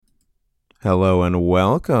Hello and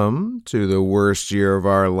welcome to the worst year of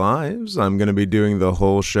our lives. I'm going to be doing the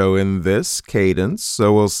whole show in this cadence,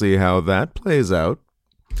 so we'll see how that plays out.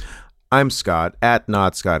 I'm Scott, at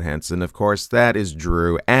Not Scott Henson. Of course, that is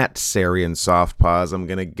Drew, at Sarian Softpaws. I'm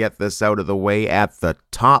going to get this out of the way at the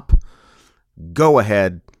top. Go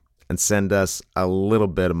ahead and send us a little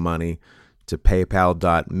bit of money to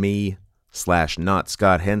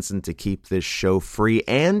paypal.me/NotScottHenson to keep this show free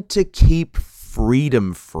and to keep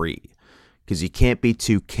freedom free. Because you can't be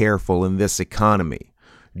too careful in this economy.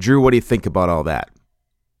 Drew, what do you think about all that?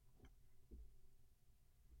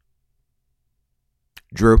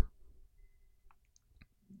 Drew?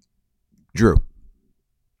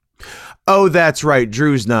 Oh, that's right.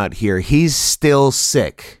 Drew's not here. He's still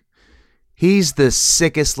sick. He's the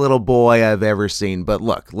sickest little boy I've ever seen. But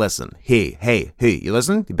look, listen. Hey, you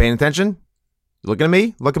listen? You paying attention? You looking at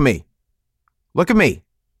me? Look at me. Look at me.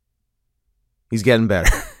 He's getting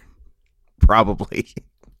better. Probably.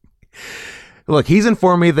 Look, he's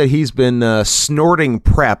informed me that he's been snorting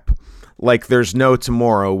prep like there's no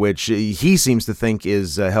tomorrow, which he seems to think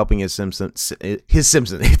is helping his Simpsons.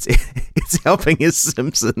 It's helping his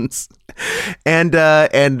Simpsons, and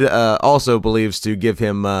also believes to give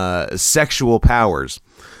him sexual powers.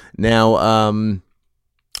 Now,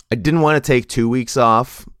 I didn't want to take 2 weeks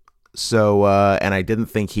off, so and I didn't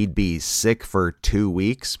think he'd be sick for 2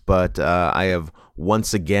 weeks, but I have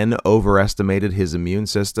once again overestimated his immune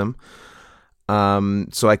system.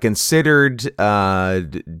 So I considered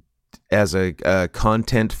as a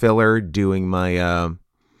content filler doing my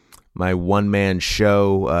my one-man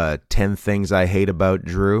show, 10 Things I Hate About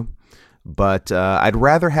Drew. But I'd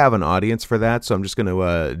rather have an audience for that, so I'm just going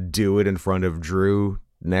to do it in front of Drew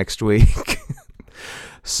next week.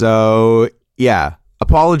 So, yeah,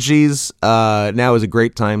 apologies. Now is a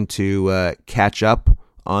great time to catch up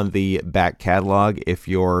on the back catalog if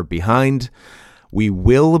you're behind. We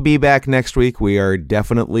will be back next week. We are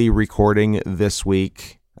definitely recording this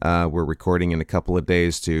week. We're recording in a couple of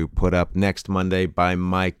days to put up next Monday, by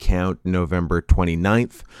my count, November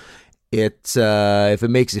 29th. If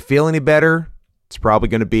it makes you feel any better, it's probably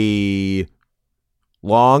going to be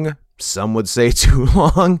long. Some would say too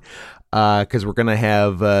long, because we're going to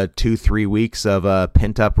have 2-3 weeks of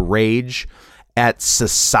pent-up rage at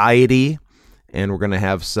CWCki. And we're going to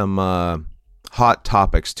have some hot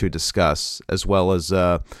topics to discuss, as well as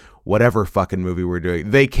whatever fucking movie we're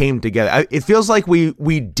doing. They came together. It feels like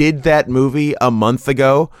we did that movie a month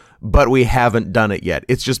ago, but we haven't done it yet.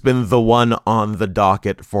 It's just been the one on the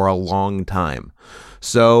docket for a long time.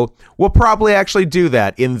 So we'll probably actually do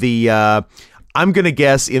that in the, I'm going to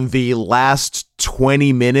guess, in the last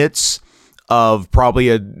 20 minutes of probably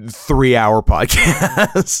a 3-hour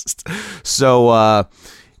podcast. So,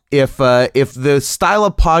 If the style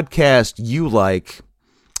of podcast you like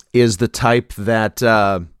is the type that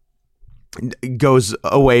goes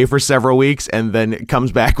away for several weeks and then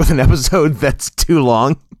comes back with an episode that's too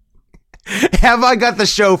long, have I got the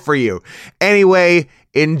show for you. Anyway,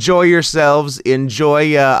 enjoy yourselves.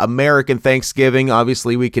 Enjoy American Thanksgiving.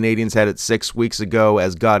 Obviously, we Canadians had it 6 weeks ago,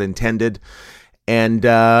 as God intended. And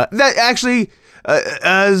that actually...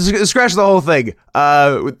 scratch the whole thing.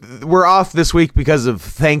 We're off this week because of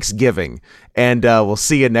Thanksgiving, and we'll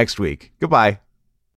see you next week. Goodbye.